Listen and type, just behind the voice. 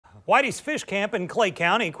Whitey's Fish Camp in Clay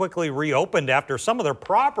County quickly reopened after some of their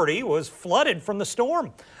property was flooded from the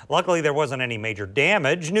storm. Luckily, there wasn't any major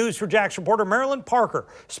damage. News4JAX reporter Marilyn Parker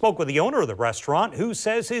spoke with the owner of the restaurant, who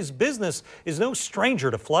says his business is no stranger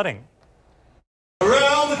to flooding.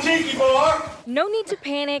 Around the tiki bar. No need to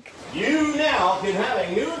panic. You now can have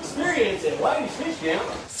a new experience at Whitey's Fish Camp.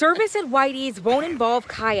 Service at Whitey's won't involve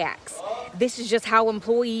kayaks. This is just how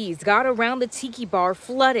employees got around the tiki bar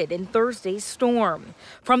flooded in Thursday's storm.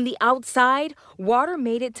 From the outside, water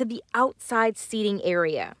made it to the outside seating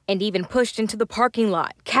area and even pushed into the parking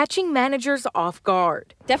lot, catching managers off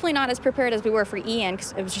guard. Definitely not as prepared as we were for Ian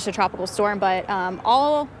because it was just a tropical storm, but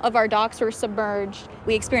all of our docks were submerged.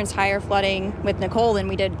 We experienced higher flooding with Nicole than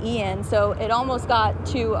we did Ian, so it almost got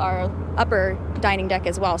to our upper dining deck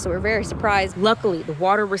as well, so we're very surprised. Luckily, the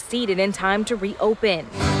water receded in time to reopen.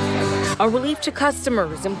 A relief to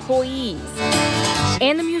customers, employees,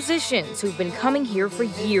 and the musicians who've been coming here for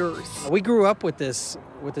years. We grew up with this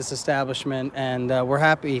establishment, and we're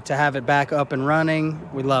happy to have it back up and running.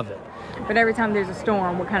 We love it. But every time there's a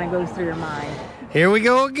storm, what kind of goes through your mind? Here we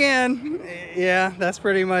go again. Yeah, that's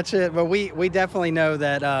pretty much it. But we definitely know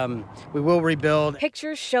that we will rebuild.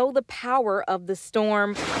 Pictures show the power of the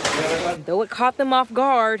storm. Though it caught them off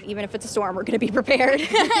guard, Even if it's a storm, we're going to be prepared.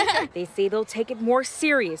 they say they'll take it more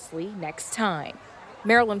seriously next time.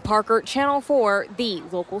 Marilyn Parker, Channel 4, the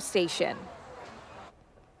local station.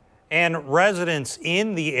 And residents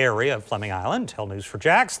in the area of Fleming Island tell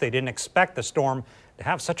News4JAX they didn't expect the storm to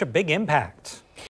have such a big impact.